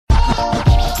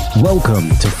Welcome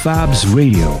to Fabz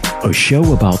Radio, a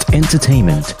show about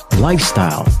entertainment,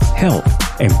 lifestyle,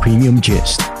 health, and premium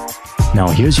gist. Now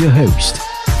here's your host,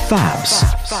 Fabz.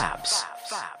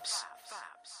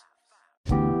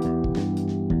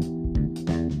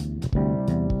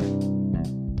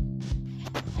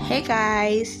 Hey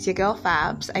guys, it's your girl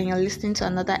Fabz, and you're listening to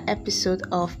another episode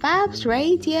of Fabz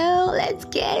Radio. Let's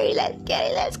get it.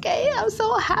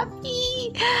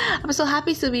 I'm so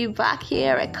happy to be back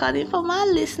here recording for my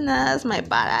listeners, my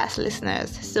badass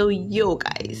listeners. So yo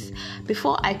guys,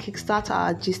 before I kickstart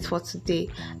our gist for today,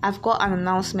 I've got an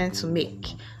announcement to make.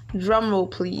 Drum roll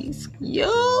please. Yo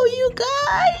you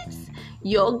guys,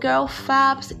 your girl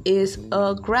Fabz is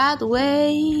a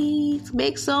graduate.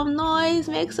 Make some noise,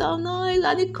 and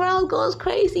the crowd goes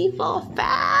crazy for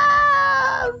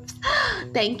Fabz.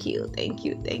 Thank you.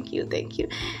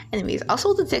 Anyways, I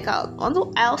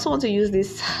also want to use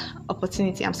this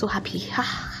opportunity. I'm so happy.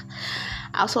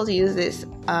 I also want to use this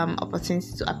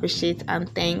opportunity to appreciate and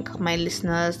thank my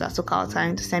listeners that took out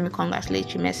time to send me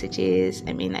congratulatory messages.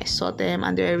 I saw them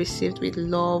and they were received with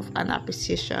love and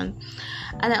appreciation.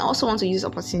 And I also want to use the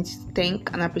opportunity to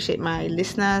thank and appreciate my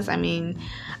listeners.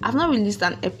 I've not released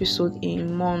an episode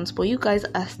in months, but you guys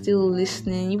are still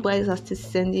listening. You guys are still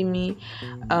sending me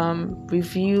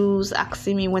reviews,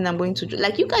 asking me when I'm going to do.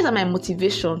 Like, you guys are my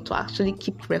motivation to actually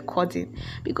keep recording,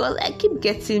 because I keep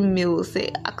getting mails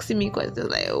asking me questions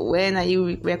like, when are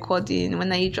you recording?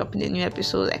 When are you dropping a new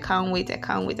episode? I can't wait. And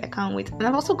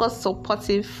I've also got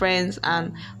supportive friends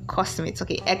and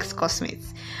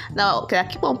ex-cosmates. Now, I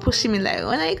keep on pushing me like,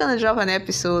 when are you gonna drop an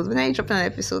episode?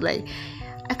 Like,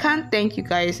 I can't thank you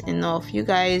guys enough. You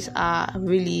guys are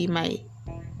really my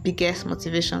biggest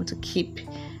motivation to keep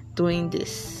doing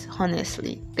this.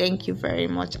 Honestly, thank you very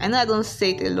much. I know I don't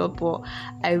say it a lot, but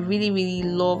I really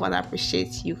love and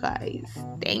appreciate you guys.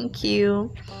 Thank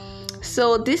you.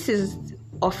 So this is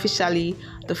officially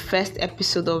the first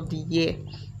episode of the year.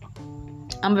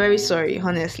 I'm very sorry,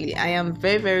 honestly. I am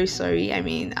very sorry.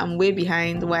 I'm way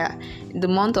behind. Where in the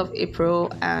month of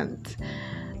April, and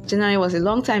January was a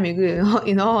long time ago,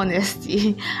 in all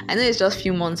honesty. I know it's just a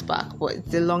few months back, but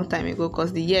it's a long time ago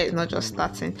because the year is not just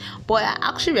starting. But I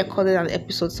actually recorded an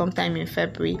episode sometime in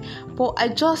February, but I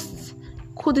just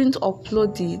couldn't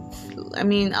upload it.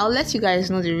 I'll let you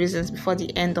guys know the reasons before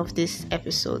the end of this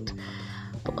episode.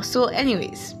 So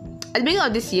anyways, at the beginning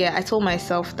of this year, I told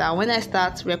myself that when I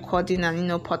start recording and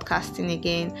podcasting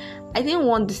again, I didn't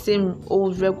want the same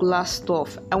old regular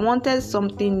stuff. I wanted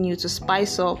something new to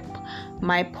spice up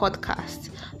my podcast.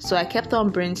 So I kept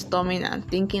on brainstorming and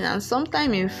thinking, and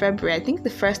sometime in February, I think the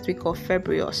first week of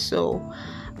February or so,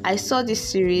 I saw this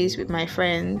series with my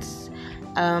friends,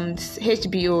 this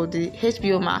the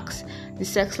HBO Max, The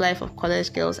Sex Life of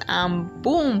College Girls, and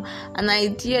boom, an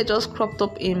idea just cropped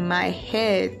up in my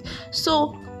head.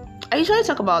 So I usually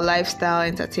talk about lifestyle,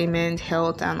 entertainment,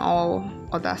 health, and all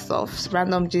other stuff,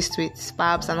 random gist with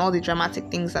Fabz and all the dramatic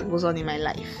things that goes on in my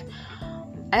life.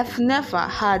 I've never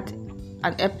had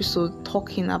an episode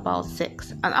talking about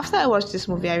sex. And after I watched this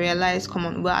movie, I realized, come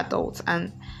on, we're adults,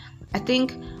 and I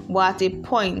think we're at a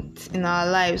point in our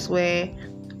lives where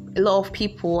a lot of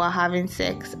people are having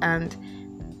sex, and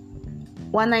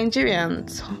we're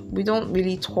Nigerians. We don't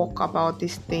really talk about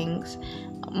these things.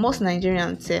 Most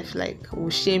Nigerians will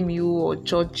shame you or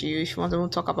judge you if you want to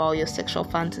talk about your sexual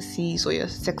fantasies or your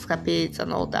sexcapades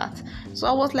and all that. So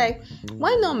I was like,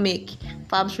 why not make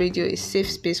Fabz Radio a safe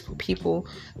space for people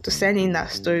to send in their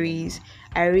stories?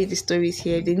 I read the stories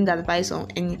here. If they need advice on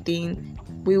anything,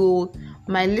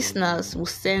 my listeners will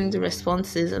send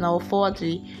responses, and I will forward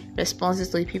the responses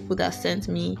to the people that sent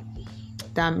me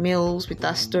their mails with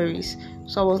their stories.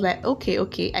 So I was like, okay.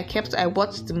 I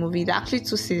watched the movie. There are actually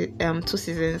two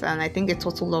seasons, and I think a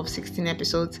total of 16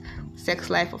 episodes. Sex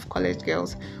Life of College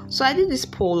Girls. So I did this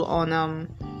poll on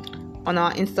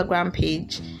our Instagram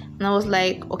page, and I was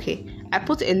like, okay, I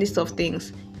put a list of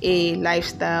things: A,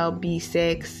 lifestyle; B,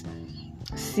 sex;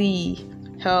 C,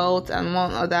 health, and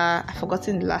one other. I've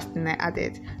forgotten the last thing I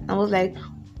added. And I was like,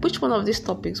 which one of these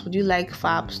topics would you like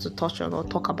Fabz to touch on or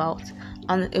talk about?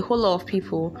 And a whole lot of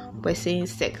people were saying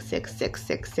sex. I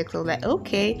was like,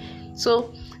 okay.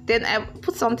 So then I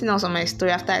put something else on my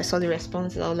story after I saw the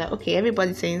responses. I was like, okay,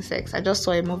 everybody's saying sex. I just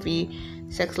saw a movie,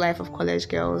 Sex Life of College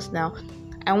Girls. Now,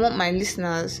 I want my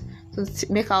listeners to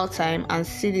make out time and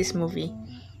see this movie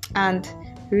and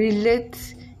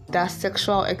relate their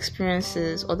sexual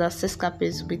experiences or their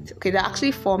sexcapades with. Okay, there are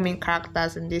actually 4 main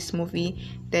characters in this movie.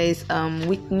 There is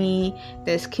Whitney,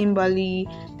 there's Kimberly,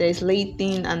 there's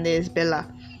Layton, and there's Bella.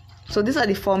 So these are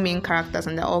the 4 main characters,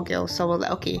 and they're all girls. So I was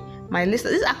like, okay, my list.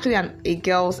 This is actually a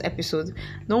girls episode.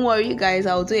 Don't worry, you guys,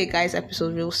 I'll do a guys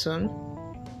episode real soon.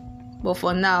 But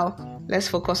for now, let's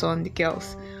focus on the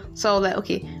girls. So like,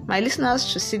 okay, my listeners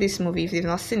should see this movie if they've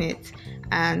not seen it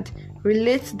and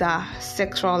relate their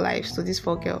sexual lives to these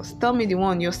 4 girls. Tell me the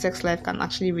one your sex life can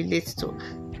actually relate to,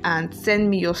 and send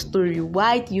me your story.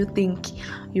 Why do you think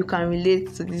you can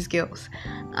relate to these girls?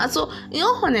 And so, in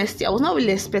all honesty, I was not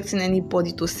really expecting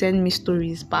anybody to send me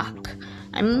stories back.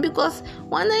 I mean, because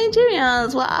we're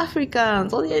Nigerians, we're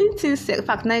Africans, all the anything sex. In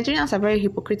fact, Nigerians are very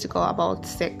hypocritical about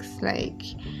sex. Like,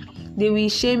 they will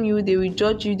shame you, they will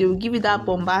judge you, they will give you that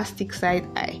bombastic side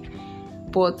eye.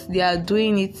 But they are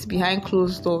doing it behind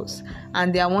closed doors,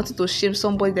 and they are wanting to shame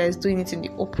somebody that is doing it in the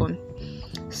open.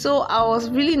 So I was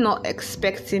really not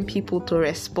expecting people to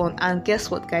respond, and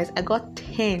guess what, guys? I got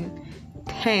 10.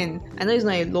 I know it's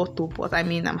not a lot though, but I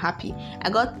mean, I'm happy. I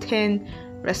got 10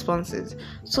 responses.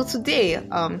 So today,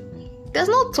 there's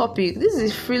no topic. This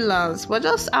is freelance, but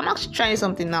I'm actually trying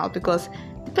something out, because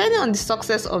depending on the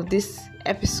success of this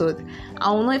episode,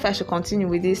 I will know if I should continue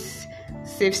with this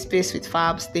safe space with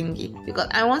Fabz thingy, because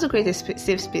I want to create a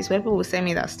safe space where people will send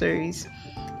me their stories.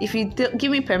 If you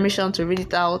give me permission to read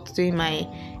it out during my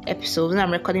episode, when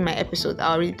I'm recording my episode,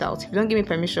 I'll read it out. If you don't give me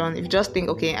permission, if you just think,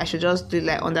 okay, I should just do it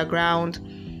like underground,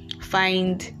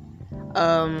 find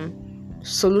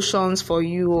solutions for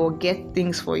you or get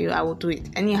things for you, I will do it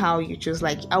anyhow you choose.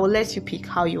 Like, I will let you pick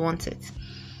how you want it.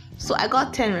 So I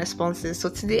got 10 responses. So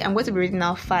today I'm going to be reading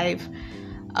out 5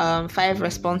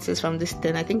 responses from this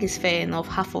 10. I think it's fair enough.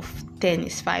 Half of 10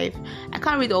 is 5. I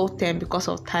can't read all 10 because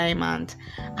of time, and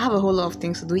I have a whole lot of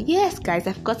things to do. Yes, guys,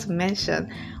 I forgot to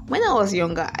mention, when I was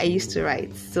younger, I used to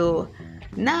write. So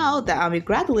now that I'm a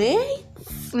graduate,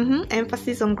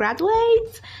 emphasis on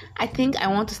graduate, I think I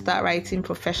want to start writing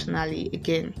professionally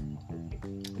again.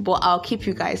 But I'll keep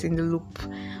you guys in the loop.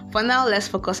 For now, let's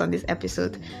focus on this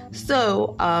episode.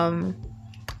 So,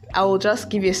 I will just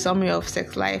give you a summary of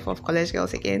sex life of college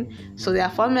girls again. So there are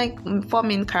four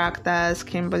main characters: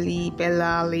 Kimberly,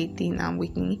 Bella, Layton, and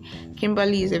Whitney.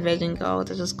 Kimberly is a virgin girl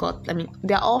that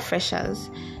they're all freshers,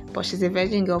 but she's a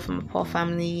virgin girl from a poor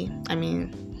family. I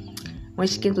mean, when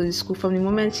she came to the school, from the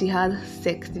moment she had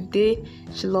sex, the day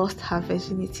she lost her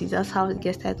virginity, that's how it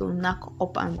gets started to knock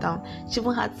up and down. She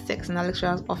even had sex in her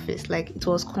lecturer's office. Like, it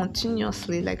was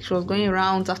continuously, like she was going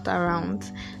rounds after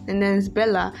rounds. Then there's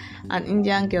Bella, an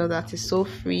Indian girl that is so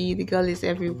free. The girl is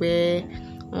everywhere.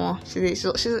 She's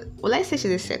well, I say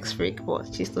she's a sex freak,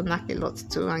 but she used to knock a lot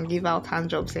too and give out hand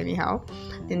jobs anyhow.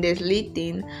 Then there's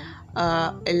Layton,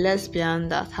 a lesbian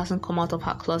that hasn't come out of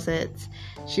her closet.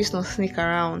 She used to sneak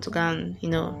around to go and,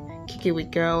 kick it with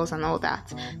girls and all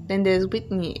that. Then there's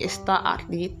Whitney, a star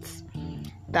athlete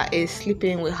that is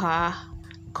sleeping with her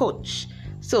coach.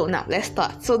 So now let's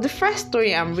start. So the first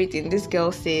story I'm reading, this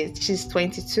girl says she's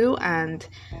 22 and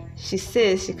she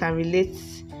says she can relate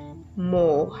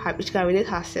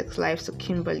her sex life to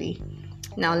Kimberly.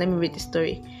 Now let me read the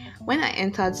story. When I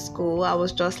entered school, I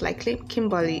was just like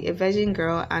Kimberly, a virgin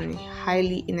girl and a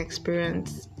highly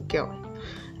inexperienced girl.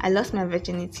 I lost my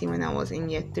virginity when I was in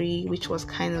year 3, which was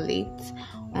kind of late,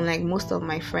 unlike most of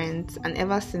my friends, and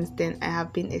ever since then, I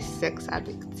have been a sex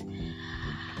addict.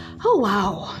 Oh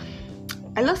wow!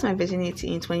 I lost my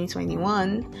virginity in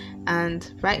 2021,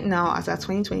 and right now, as at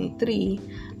 2023,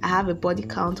 I have a body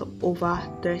count of over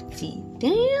 30.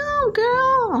 Damn,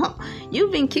 girl!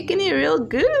 You've been kicking it real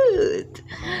good!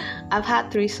 I've had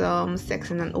threesomes,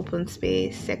 sex in an open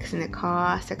space, sex in a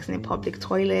car, sex in a public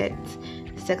toilet,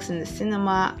 sex in the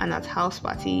cinema, and at house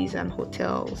parties and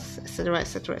hotels, etc.,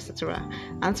 etc., etc.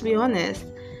 And to be honest,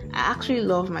 I actually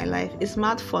love my life. It's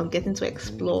mad fun getting to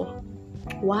explore.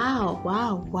 Wow.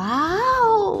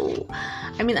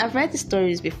 I mean, I've read the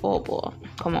stories before, but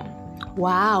come on.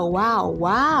 Wow.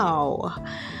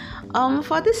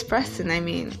 For this person, I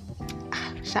mean,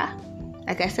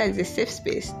 like I said, it's a safe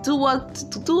space. Do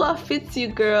what fits you,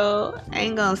 girl. I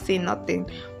ain't gonna say nothing.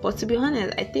 But to be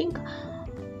honest, I think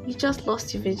you just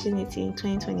lost your virginity in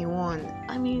 2021.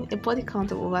 I mean, a body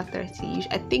count of over 30.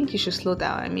 I think you should slow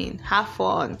down. I mean, have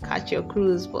fun, catch your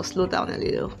cruise, but slow down a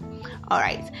little.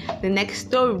 Alright, the next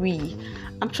story.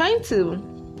 I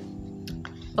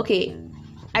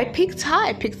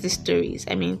picked the stories.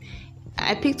 I mean,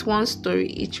 I picked one story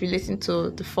each relating to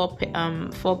the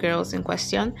four girls in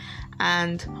question,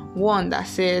 and one that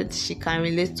said she can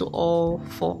relate to all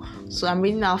 4. So I'm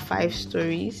reading out 5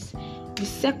 stories. The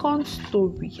second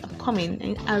story, I'm coming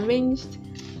and arranged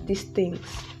these things.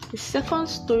 The second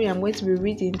story I'm going to be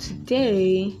reading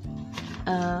today,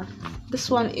 this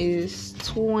one is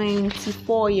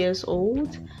 24 years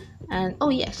old, and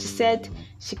she said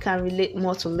she can relate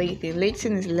more to Layton.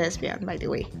 Layton is lesbian, by the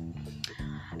way.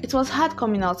 It was hard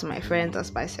coming out to my friends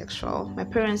as bisexual. My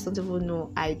parents don't even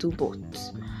know I do both.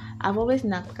 I've always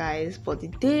knocked guys, but the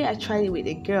day I tried it with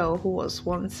a girl who was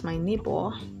once my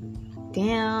neighbor,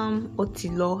 damn,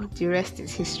 Otilo, the rest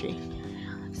is history.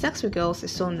 Sex with girls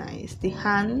is so nice. The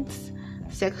hands,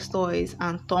 sex toys,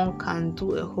 and tongue can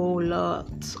do a whole lot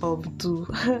of do.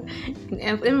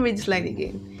 Let me read this line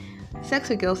again. Sex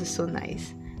with girls is so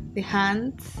nice. The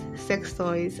hands, sex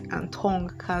toys, and tongue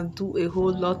can do a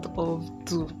whole lot of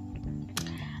do.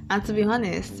 And to be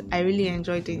honest, I really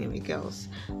enjoy doing it with girls.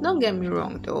 Don't get me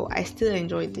wrong though, I still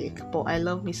enjoy dick, but I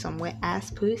love me somewhere ass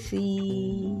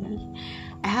pussy.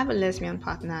 I have a lesbian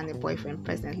partner and a boyfriend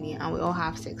presently, and we all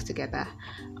have sex together.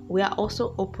 We are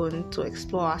also open to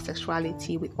explore our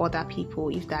sexuality with other people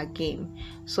if they're game.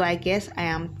 So I guess I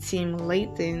am Team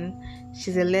Layton.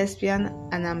 She's a lesbian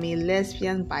and I'm a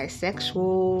lesbian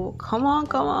bisexual. Come on.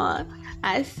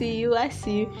 I see you.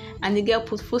 And the girl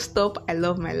put full stop. I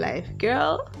love my life.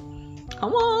 Girl,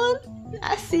 come on.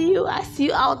 I see you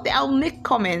out there. I'll make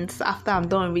comments after I'm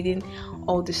done reading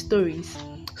all the stories.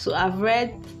 So I've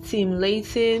read Team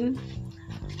Layton.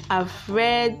 I've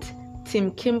read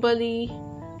Team Kimberly.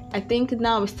 I think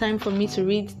now it's time for me to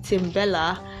read Team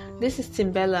Bella. This is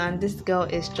Team Bella and this girl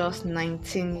is just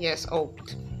 19 years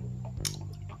old.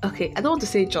 Okay, I don't want to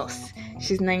say just.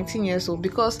 She's 19 years old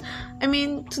because,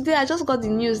 today I just got the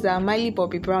news that Miley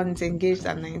Bobby Brown is engaged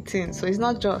at 19. So it's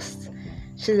not just.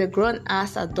 She's a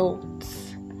grown-ass adult.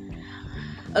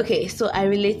 Okay, so I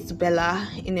relate to Bella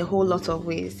in a whole lot of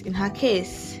ways. In her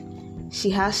case, she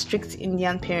has strict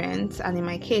Indian parents, and in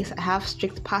my case, I have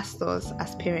strict pastors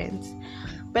as parents.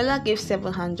 Bella gave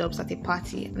 7 hand jobs at a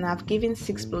party, and I've given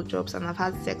 6 blowjobs, and I've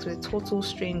had sex with a total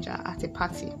stranger at a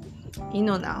party. You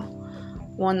know now,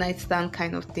 one night stand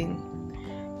kind of thing.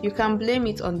 You can blame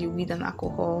it on the weed and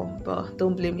alcohol, but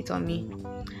don't blame it on me.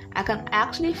 I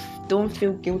actually don't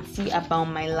feel guilty about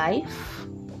my life.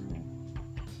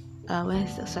 I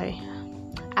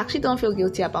actually don't feel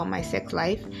guilty about my sex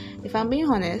life. If I'm being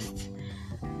honest,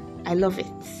 I love it.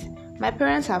 My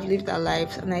parents have lived their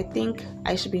lives and I think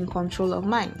I should be in control of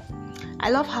mine.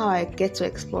 I love how I get to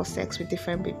explore sex with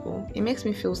different people. It makes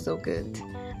me feel so good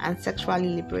and sexually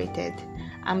liberated.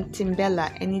 I'm Team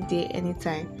Bella any day,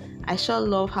 anytime. I sure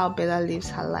love how Bella lives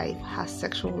her life, her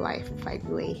sexual life, by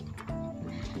the way.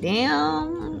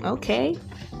 Damn, okay.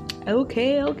 I'm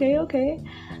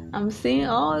seeing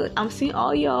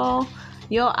all y'all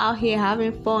out here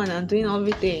having fun and doing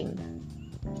everything,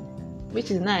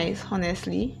 which is nice,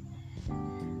 honestly.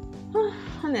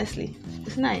 Honestly,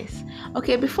 it's nice.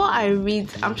 Okay, before I read,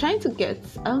 I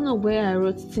don't know where I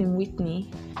wrote Team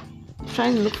Whitney. I'm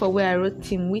trying to look for where I wrote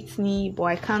Team Whitney, but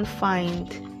I can't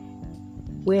find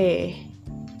where.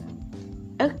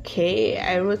 Okay,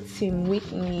 I wrote Team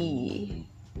Whitney.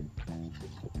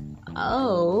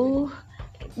 Oh,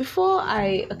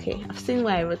 I've seen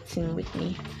where I wrote Team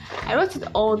Whitney. I wrote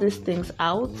all these things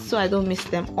out so I don't mix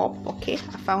them up. Okay,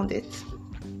 I found it.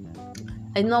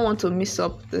 I don't want to mix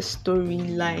up the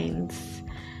storylines.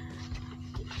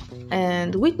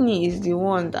 And Whitney is the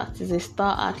one that is a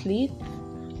star athlete,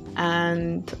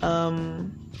 and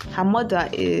her mother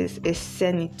is a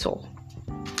senator,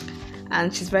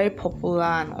 and she's very popular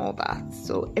and all that.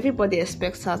 So everybody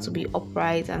expects her to be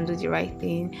upright and do the right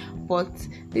thing. But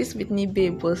this Whitney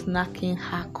babe was knocking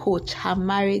her coach, her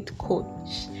married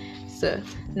coach. So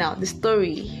now the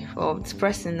story of this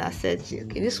person that said,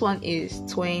 okay, this one is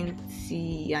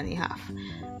 20 and a half.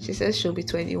 She says she'll be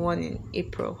 21 in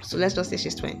April. So let's just say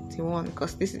she's 21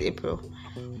 because this is April.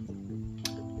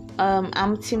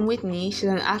 I'm Team Whitney. She's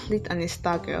an athlete and a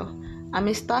star girl. I'm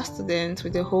a star student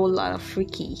with a whole lot of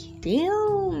freaky.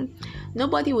 Damn.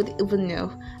 Nobody would even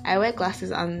know. I wear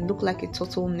glasses and look like a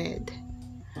total nerd.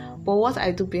 But what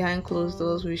I do behind closed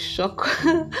doors will shock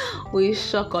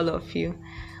all of you.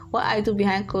 What I do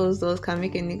behind closed doors can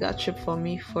make a nigga trip for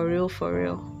me, for real.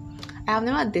 I have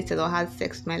never dated or had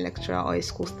sex with my lecturer or a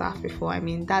school staff before.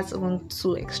 That's even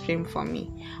too extreme for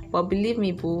me. But believe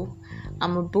me, boo,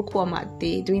 I'm a bookworm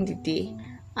during the day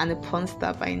and a porn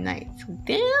star by night.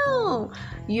 Damn!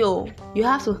 Yo, you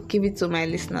have to give it to my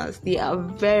listeners. They are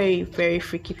very, very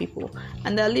freaky people.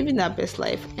 And they're living their best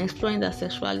life, exploring their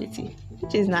sexuality,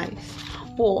 which is nice.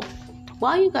 But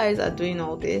while you guys are doing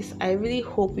all this, I really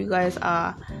hope you guys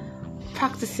are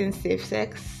practicing safe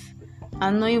sex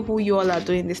and knowing who you all are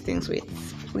doing these things with.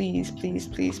 Please.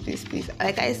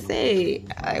 Like I say,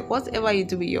 whatever you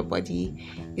do with your body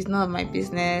is none of my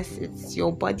business. It's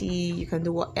your body. You can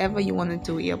do whatever you want to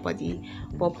do with your body.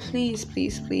 But please,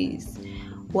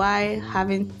 while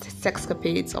having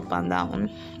sexcapades up and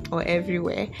down or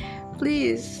everywhere,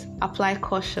 please apply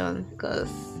caution,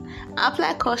 because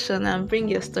Apply caution and bring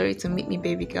your story to meet me,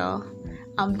 baby girl.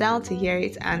 I'm down to hear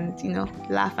it and,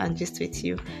 laugh and gist with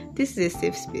you. This is a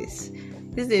safe space.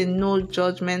 This is a no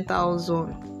judgmental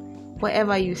zone.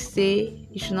 Whatever you say,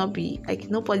 you should not be,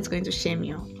 nobody's going to shame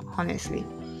you, honestly.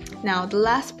 Now, the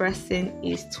last person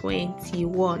is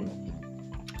 21.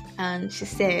 And she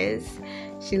says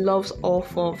she loves all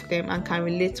 4 of them and can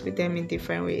relate with them in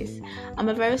different ways. I'm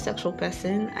a very sexual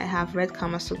person. I have read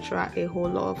Kama Sutra a whole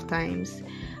lot of times.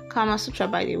 Kama Sutra,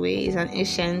 by the way, is an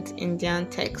ancient Indian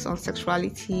text on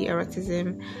sexuality,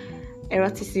 eroticism,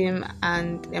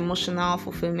 and emotional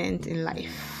fulfillment in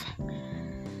life.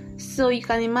 So you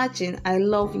can imagine, I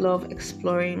love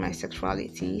exploring my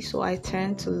sexuality. So I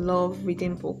tend to love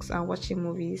reading books and watching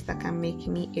movies that can make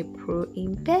me a pro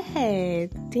in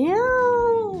bed.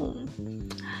 Damn!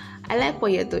 I like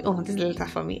what you're doing. Oh, this is a letter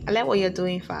for me. I like what you're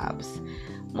doing, Fabz.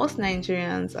 Most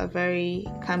Nigerians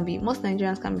can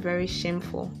be very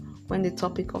shameful when the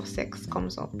topic of sex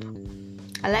comes up.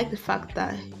 I like the fact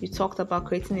that you talked about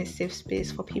creating a safe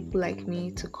space for people like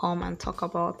me to come and talk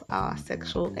about our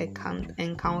sexual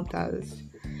encounters.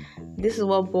 This is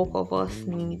what both of us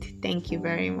need. Thank you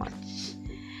very much.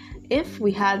 If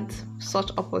we had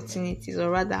such opportunities, or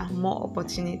rather more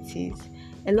opportunities,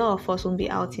 a lot of us won't be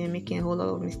out here making a whole lot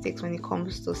of mistakes when it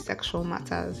comes to sexual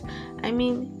matters. I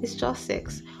mean, it's just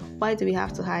sex. Why do we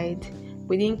have to hide?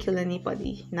 We didn't kill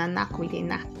anybody. Nanak with a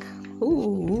knack.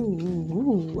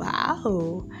 Ooh,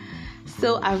 wow.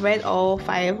 So I read all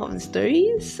 5 of the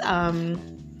stories.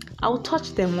 I'll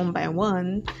touch them one by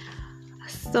one.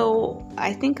 So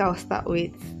I think I'll start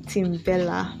with Team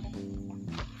Bella.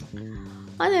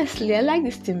 Honestly, I like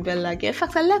this Team Bella. In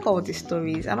fact, I like all the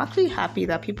stories. I'm actually happy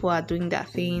that people are doing that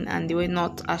thing and they were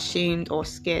not ashamed or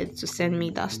scared to send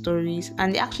me their stories.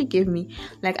 And they actually gave me,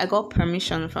 I got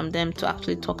permission from them to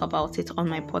actually talk about it on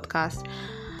my podcast.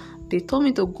 They told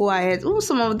me to go ahead. Oh,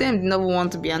 some of them did not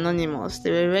want to be anonymous.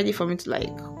 They were ready for me to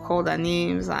call their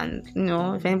names, and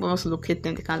if anybody wants to locate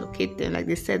them, they can locate them. Like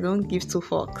they said, don't give 2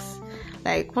 fucks.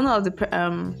 One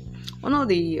of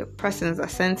the persons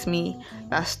that sent me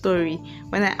that story,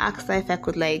 when I asked her if I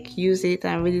could use it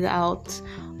and read it out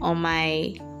on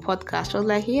my podcast, she was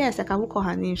like, yes, I can call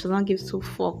her name. She does not give 2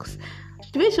 fucks.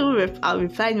 The way she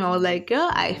replied me, I was like, girl,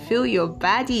 I feel your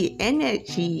body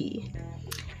energy.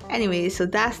 Anyway, so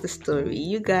that's the story.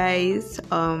 You guys,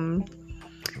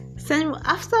 send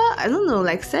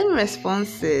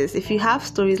responses. If you have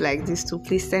stories like this too,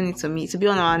 please send it to me to be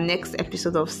on our next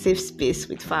episode of Safe Space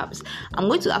with Fabz. I'm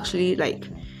going to actually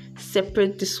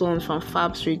separate this one from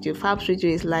Fabz Radio. Fabz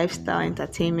Radio is lifestyle,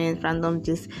 entertainment, random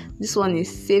gist. This one is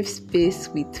Safe Space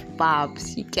with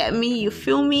Fabz. You get me? You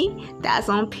feel me? That's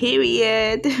on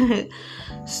period.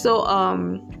 So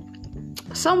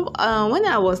when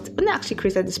I actually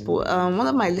created this poll, one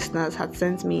of my listeners had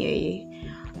sent me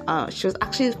she was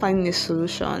actually finding a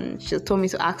solution. She told me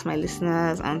to ask my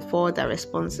listeners and forward their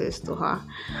responses to her.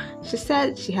 She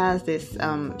said she has this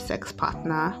sex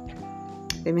partner.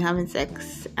 They've been having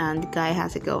sex, and the guy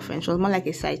has a girlfriend. She was more like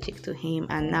a side chick to him,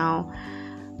 and now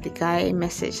the guy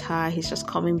messaged her. He's just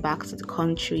coming back to the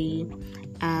country,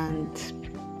 and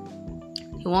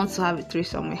he wants to have a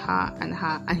threesome with her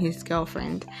and his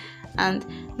girlfriend. And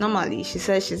normally she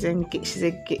says she's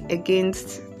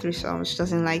against threesome. She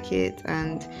doesn't like it,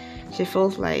 and she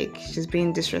feels like she's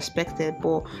being disrespected.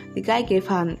 But the guy gave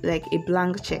her a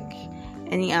blank check.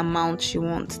 Any amount she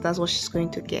wants, that's what she's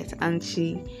going to get, and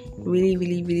she really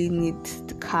needs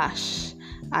the cash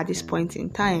at this point in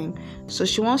time. So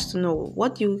she wants to know,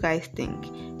 what do you guys think?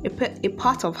 A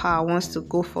part of her wants to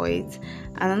go for it,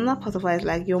 and another part of her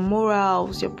is your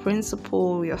morals, your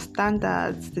principle, your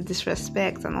standards, the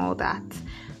disrespect and all that.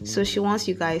 So she wants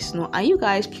you guys to know, and you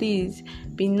guys, please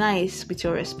be nice with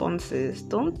your responses.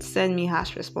 Don't send me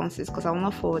harsh responses, because I will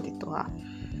not forward it to her.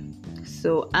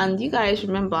 So, and you guys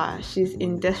remember, she's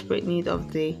in desperate need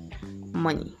of the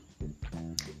money.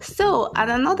 So, and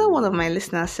another one of my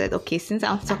listeners said, okay, since I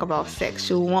want to talk about sex,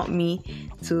 she'll want me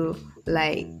to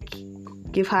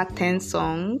give her 10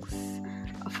 songs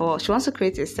she wants to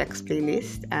create a sex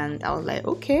playlist. And I was like,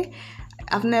 okay,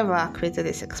 I've never created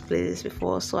a sex playlist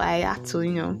before, so I had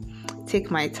to, take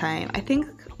my time. I think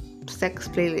sex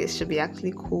playlist should be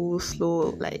actually cool,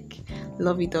 slow,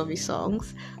 lovey-dovey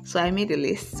songs. So I made a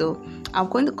list. So I'm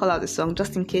going to call out the song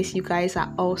just in case you guys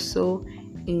are also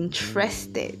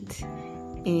interested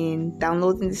in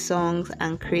downloading the songs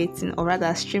and creating, or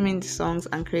rather streaming the songs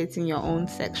and creating your own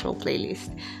sexual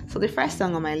playlist. So the first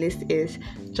song on my list is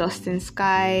Justin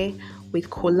Sky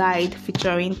with Collide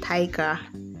featuring Tiger.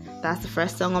 That's the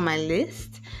first song on my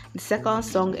list. The second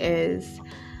song is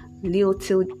Lil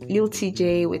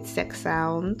TJ with Sex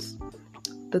Sounds.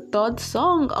 The third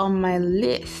song on my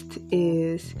list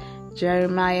is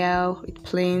Jeremiah with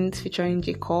Plains featuring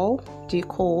J. Cole.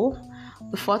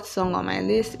 The fourth song on my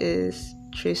list is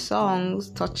Trey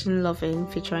Songz Touching Loving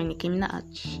featuring Nicki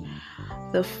Minaj.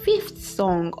 The fifth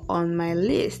song on my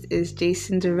list is J.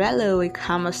 Cinderella with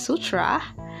Kama Sutra.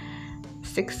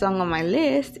 Sixth song on my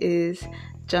list is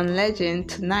John Legend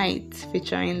Tonight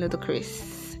featuring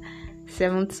Ludacris.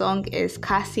 Seventh song is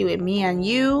Cassie with Me and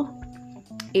You.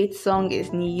 Eighth song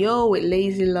is Neo with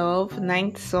Lazy Love.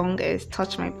 Ninth song is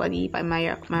Touch My Body by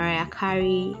Mariah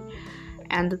Carey.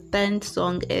 And the 10th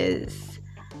song is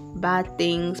Bad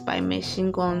Things by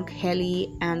Machine Gun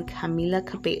Kelly and Camila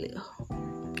Cabello.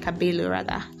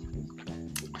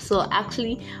 So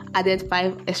actually added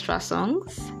 5 extra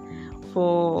songs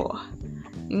for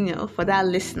that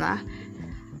listener.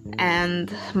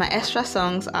 And my extra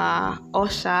songs are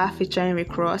Usher featuring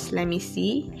Rick Ross, Let Me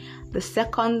See. The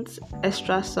second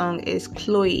extra song is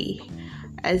Chloe.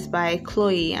 It's by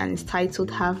Chloe and it's titled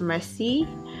Have Mercy.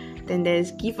 Then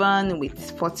there's Given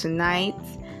with For Tonight.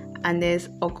 And there's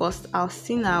August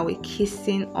Alsina with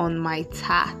Kissing on My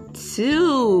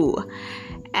Tattoo.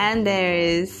 And there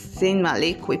is Zayn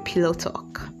Malik with Pillow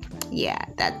Talk. Yeah,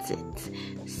 that's it.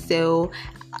 So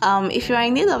if you're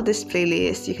in need of this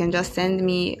playlist, you can just send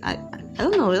me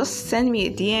just send me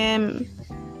a DM,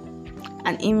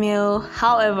 an email,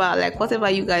 however, like whatever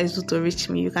you guys do to reach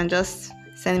me, you can just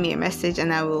send me a message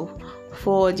and I will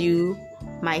forward you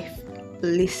my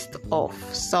list of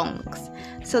songs.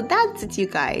 So that's it, you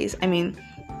guys. I mean,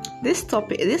 this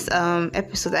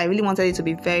episode, I really wanted it to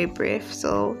be very brief,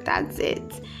 so that's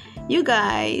it. You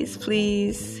guys,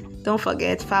 please don't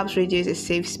forget, Fabz Radio is a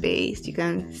safe space. You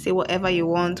can say whatever you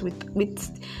want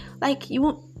with like, you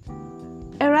won't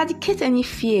eradicate any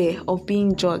fear of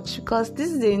being judged, because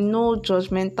this is a no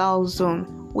judgmental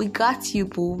zone. We got you,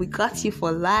 boo. We got you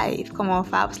for life. Come on,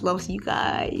 Fabz loves you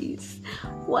guys.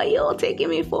 What y'all taking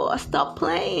me for? Stop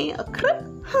playing.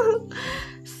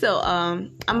 So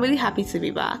I'm really happy to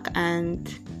be back, and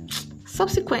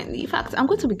subsequently, in fact, I'm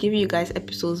going to be giving you guys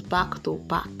episodes back to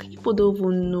back. People don't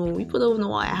even know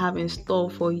what I have in store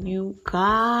for you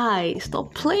guys.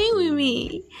 Stop playing with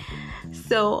me.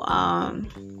 So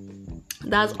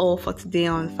that's all for today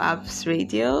on Fabz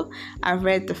Radio. I've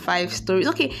read the 5 stories.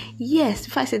 Okay, yes,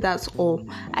 if I say that's all,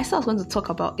 I said I was going to talk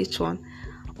about each one.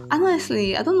 And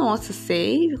honestly, I don't know what to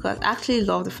say, because I actually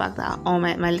love the fact that all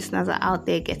my listeners are out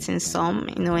there getting some,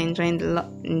 enjoying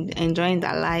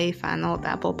their life and all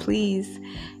that. But please,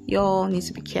 y'all need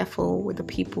to be careful with the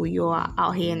people you are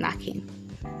out here knocking.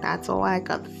 That's all I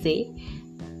got to say.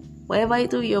 Whatever you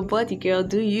do with your body, girl,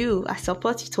 do you. I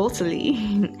support you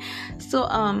totally. So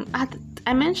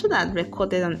I mentioned that I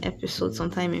recorded an episode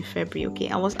sometime in February. Okay,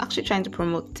 I was actually trying to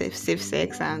promote safe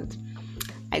sex, and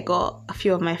I got a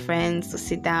few of my friends to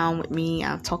sit down with me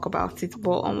and talk about it.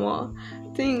 But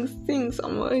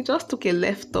it just took a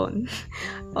left turn.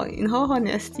 In all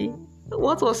honesty,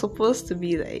 what was supposed to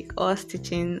be like us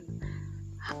teaching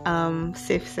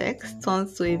safe sex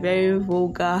turns to a very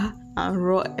vulgar and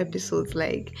raw episodes.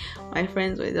 Like, my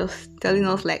friends were just telling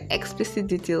us like explicit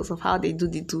details of how they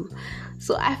do.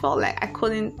 So I felt like I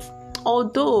couldn't,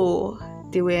 although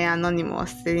they were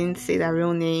anonymous, they didn't say their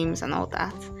real names and all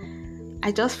that,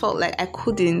 I just felt like I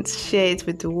couldn't share it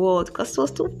with the world because it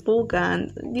was too vulgar.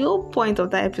 And the whole point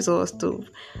of that episode was to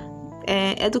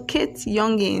educate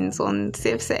youngins on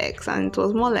safe sex, and it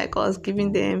was more like us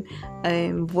giving them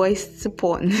voice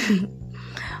support.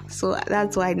 So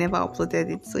that's why I never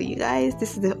uploaded it. So you guys,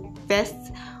 this is the first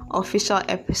official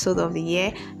episode of the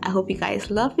year. I hope you guys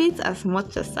love it as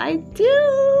much as I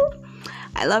do.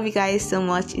 I love you guys so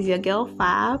much. It's your girl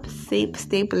Fabz.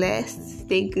 Stay blessed,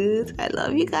 stay good. I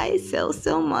love you guys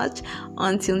so much.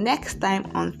 Until next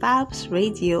time on Fabz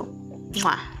Radio.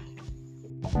 Mwah.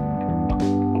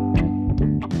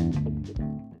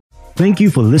 Thank you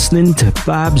for listening to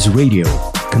Fabz Radio.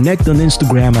 Connect on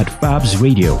Instagram at Fabz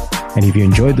Radio. And if you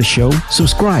enjoyed the show,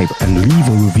 subscribe and leave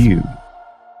a review.